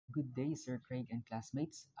Good day, Sir Craig and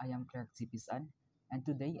classmates. I am Clark Zipisan, and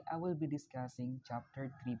today I will be discussing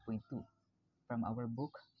Chapter 3.2 from our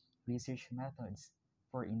book, Research Methods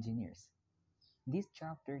for Engineers. This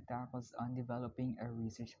chapter tackles on developing a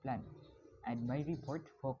research plan, and my report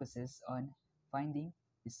focuses on finding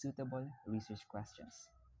the suitable research questions.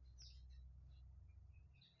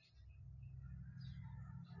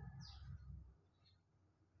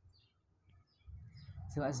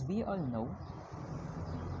 So, as we all know,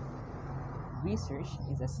 research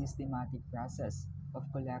is a systematic process of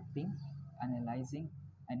collecting, analyzing,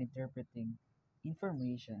 and interpreting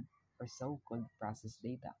information or so-called process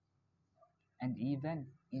data. And even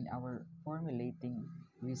in our formulating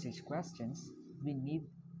research questions, we need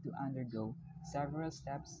to undergo several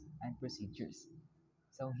steps and procedures.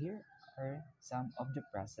 So here are some of the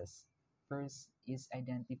process. First is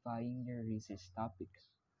identifying your research topic.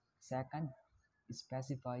 Second,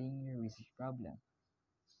 specifying your research problem.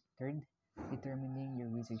 Third, determining your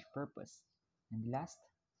research purpose. And last,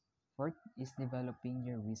 fourth is developing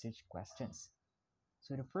your research questions.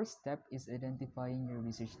 So the first step is identifying your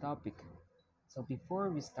research topic. So before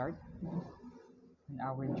we start on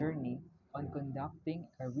our journey on conducting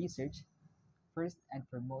a research, first and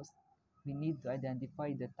foremost, we need to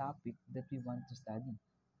identify the topic that we want to study.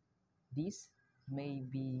 This may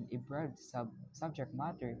be a broad subject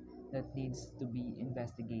matter that needs to be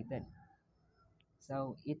investigated.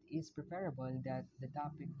 So it is preferable that the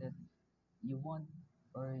topic that you want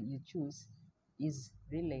or you choose is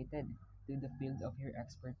related to the field of your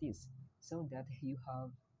expertise so that you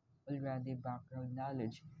have already background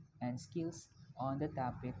knowledge and skills on the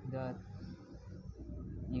topic that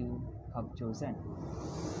you have chosen.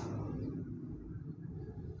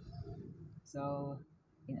 So,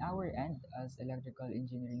 in our end, as electrical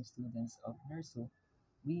engineering students of NERSU,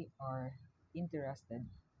 we are interested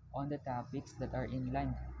on the topics that are in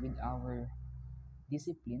line with our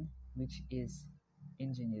discipline, which is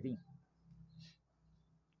engineering.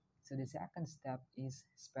 So, the second step is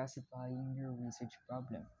specifying your research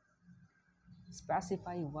problem.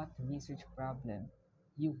 Specify what research problem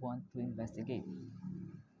you want to investigate.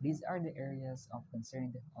 These are the areas of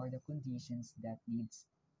concern or the conditions that needs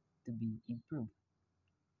to be improved.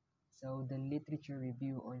 So the literature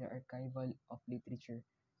review or the archival of literature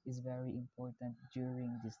is very important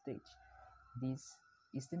during this stage. This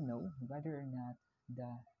is to know whether or not the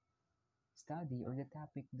study or the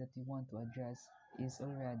topic that you want to address is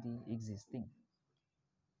already existing.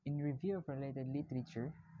 In review of related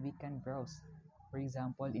literature, we can browse, for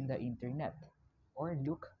example, in the internet or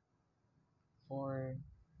look for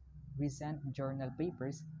recent journal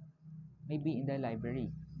papers, maybe in the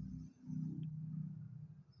library.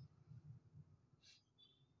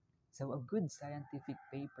 So a good scientific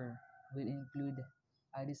paper will include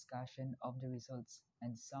a discussion of the results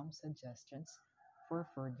and some suggestions for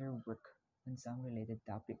further work on some related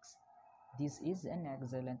topics. This is an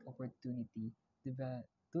excellent opportunity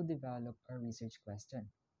to develop a research question.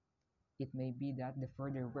 It may be that the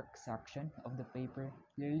further work section of the paper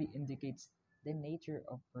clearly indicates the nature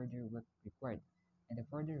of further work required, and the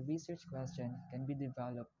further research question can be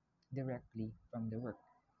developed directly from the work.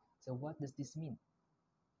 So what does this mean?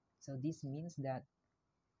 So this means that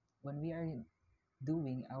when we are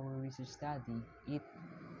doing our research study, it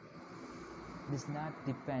does not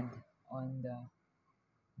depend on the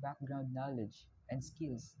background knowledge and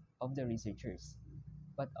skills of the researchers,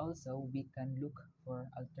 but also we can look for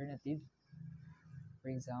alternative, for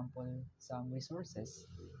example, some resources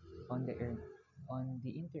on on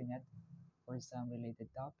the internet for some related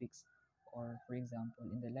topics, or for example,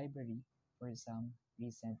 in the library for some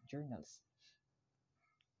recent journals.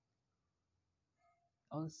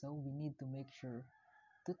 Also, we need to make sure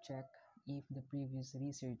to check if the previous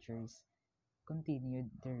researchers continued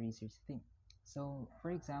their research theme. So,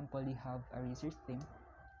 for example, you have a research theme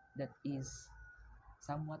that is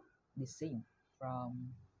somewhat the same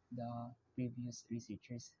from the previous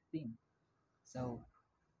researcher's theme. So,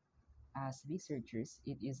 as researchers,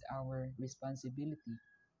 it is our responsibility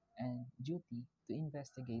and duty to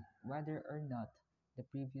investigate whether or not the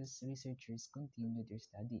previous researchers continued their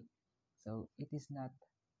study. So, it is not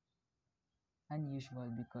unusual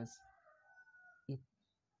because it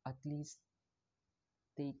at least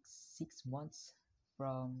takes 6 months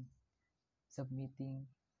from submitting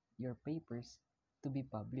your papers to be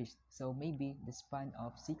published. So maybe the span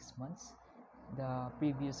of 6 months, the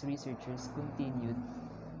previous researchers continued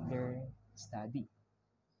their study.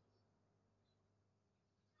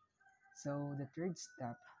 So the third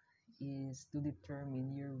step is to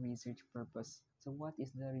determine your research purpose. So what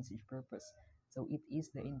is the research purpose? So it is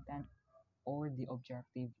the intent or the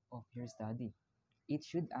objective of your study. It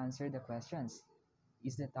should answer the questions.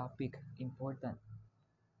 Is the topic important?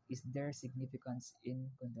 Is there significance in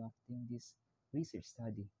conducting this research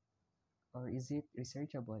study? Or is it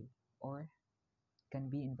researchable? Or can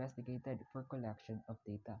be investigated for collection of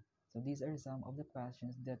data? So these are some of the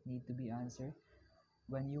questions that need to be answered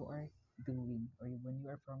when you are doing or when you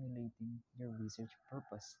are formulating your research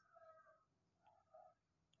purpose.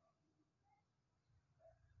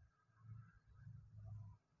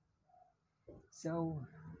 So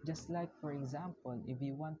just like for example, if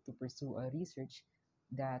you want to pursue a research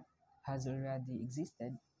that has already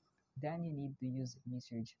existed, then you need to use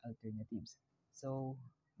research alternatives. So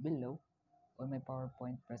below on my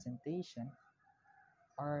PowerPoint presentation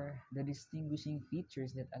are the distinguishing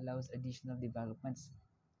features that allows additional developments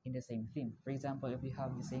in the same theme. For example, if you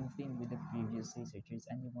have the same theme with the previous researchers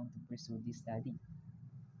and you want to pursue this study.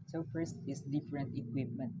 So first is different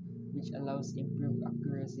equipment, which allows improved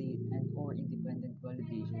accuracy and or independent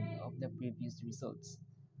validation of the previous results.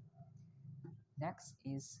 Next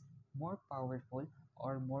is more powerful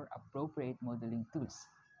or more appropriate modeling tools,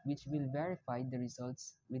 which will verify the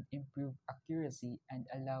results with improved accuracy and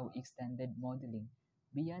allow extended modeling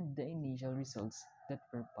beyond the initial results that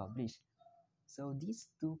were published. So these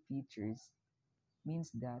two features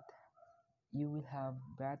means that you will have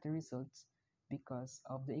better results because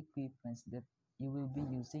of the equipments that you will be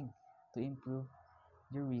using to improve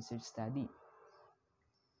your research study.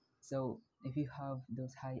 So if you have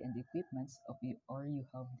those high-end equipments or you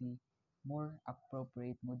have the more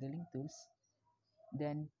appropriate modeling tools,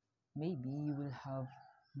 then maybe you will have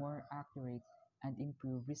more accurate and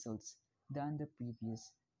improved results than the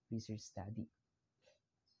previous research study.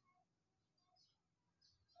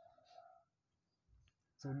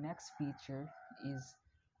 So next feature is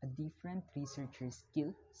a different researcher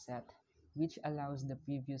skill set which allows the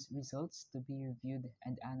previous results to be reviewed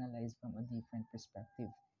and analyzed from a different perspective,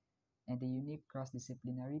 and a unique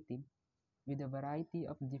cross-disciplinary team with a variety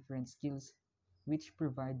of different skills which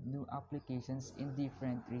provide new applications in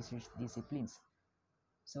different research disciplines.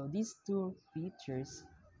 So these two features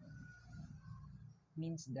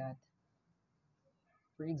means that,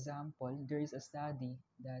 for example, there is a study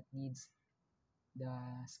that needs the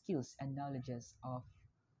skills and knowledges of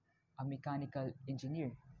a mechanical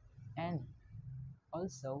engineer, and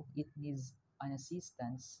also it needs an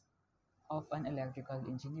assistance of an electrical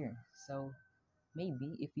engineer. So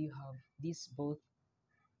maybe if you have these both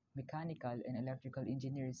mechanical and electrical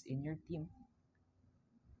engineers in your team,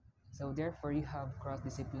 so therefore you have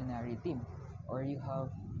cross-disciplinary team, or you have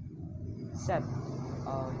set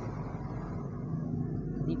of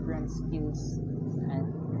different skills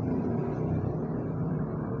and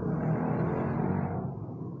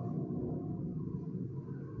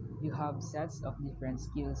you have sets of different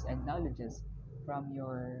skills and knowledges from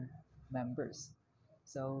your members.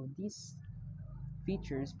 So these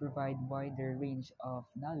features provide wider range of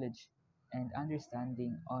knowledge and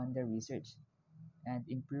understanding on the research and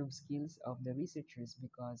improve skills of the researchers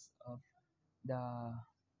because of the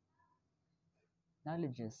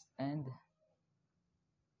knowledges and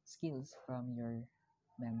skills from your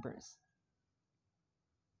members.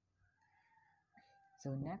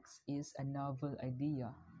 So next is a novel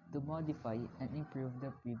idea to modify and improve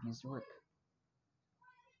the previous work.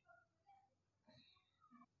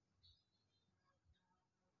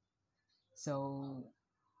 So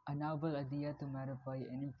a novel idea to modify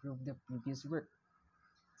and improve the previous work.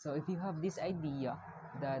 So if you have this idea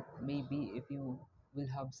that maybe if you will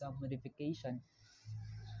have some modification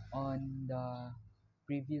on the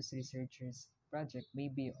previous researchers project,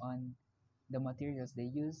 maybe on the materials they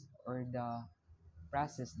use or the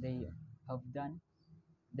process they have done,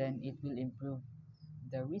 then it will improve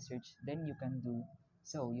the research, then you can do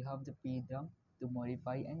so. You have the freedom to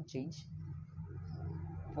modify and change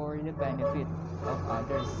for the benefit of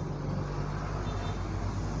others.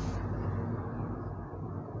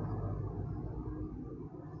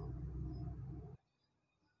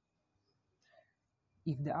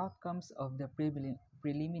 If the outcomes of the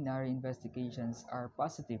preliminary investigations are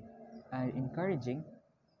positive and encouraging,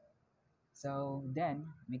 so then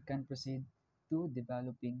we can proceed to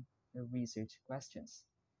developing the research questions.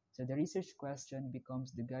 So the research question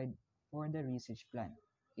becomes the guide for the research plan.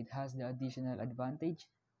 It has the additional advantage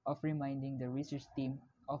of reminding the research team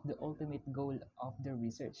of the ultimate goal of the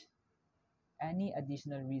research. Any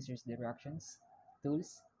additional research directions,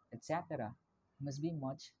 tools, etc. must be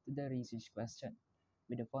matched to the research question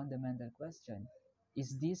with the fundamental question: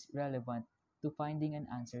 is this relevant to finding an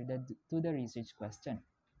answer to the research question?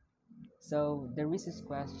 So the research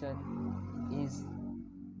question is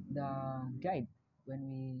the guide when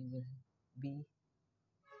we will be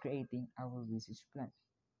creating our research plan.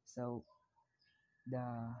 So the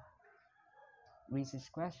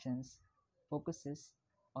research questions focuses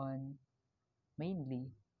on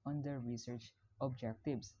mainly on the research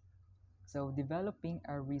objectives. So developing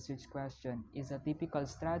a research question is a typical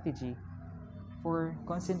strategy for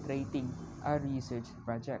concentrating a research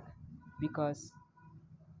project because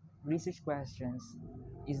research questions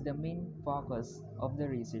is the main focus of the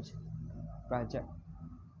research project.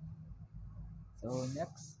 So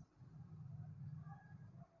next,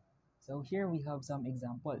 so here we have some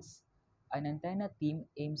examples. An antenna team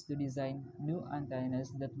aims to design new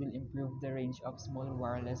antennas that will improve the range of small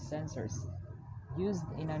wireless sensors used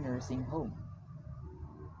in a nursing home.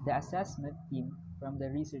 The assessment team from the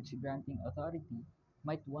research granting authority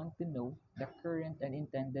might want to know the current and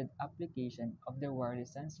intended application of the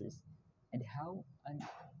wireless sensors and how an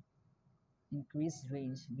increased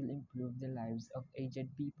range will improve the lives of aged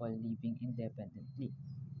people living independently.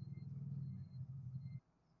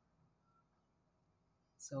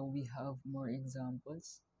 So we have more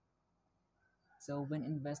examples. So when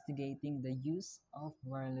investigating the use of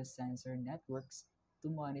wireless sensor networks to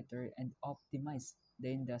monitor and optimize the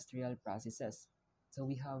industrial processes. So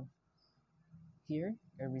we have here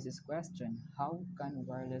a research question: how can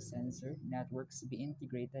wireless sensor networks be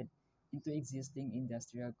integrated into existing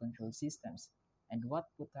industrial control systems? And what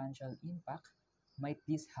potential impact might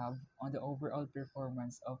this have on the overall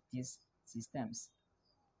performance of these systems?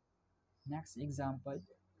 Next example,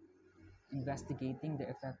 investigating the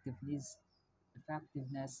effectiveness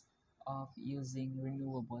of using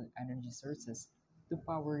renewable energy sources to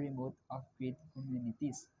power remote off-grid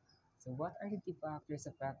communities. So what are the key factors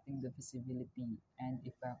affecting the feasibility and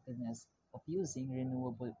effectiveness of using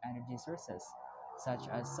renewable energy sources, such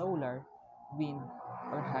as solar, wind,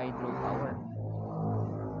 or hydropower,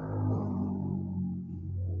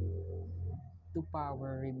 to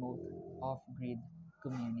power remote off-grid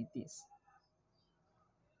communities?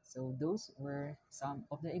 So those were some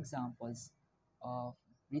of the examples of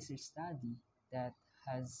research study that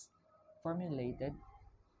has formulated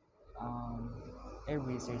um, a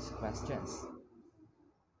research questions.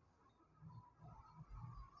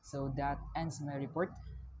 So that ends my report.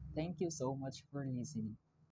 Thank you so much for listening.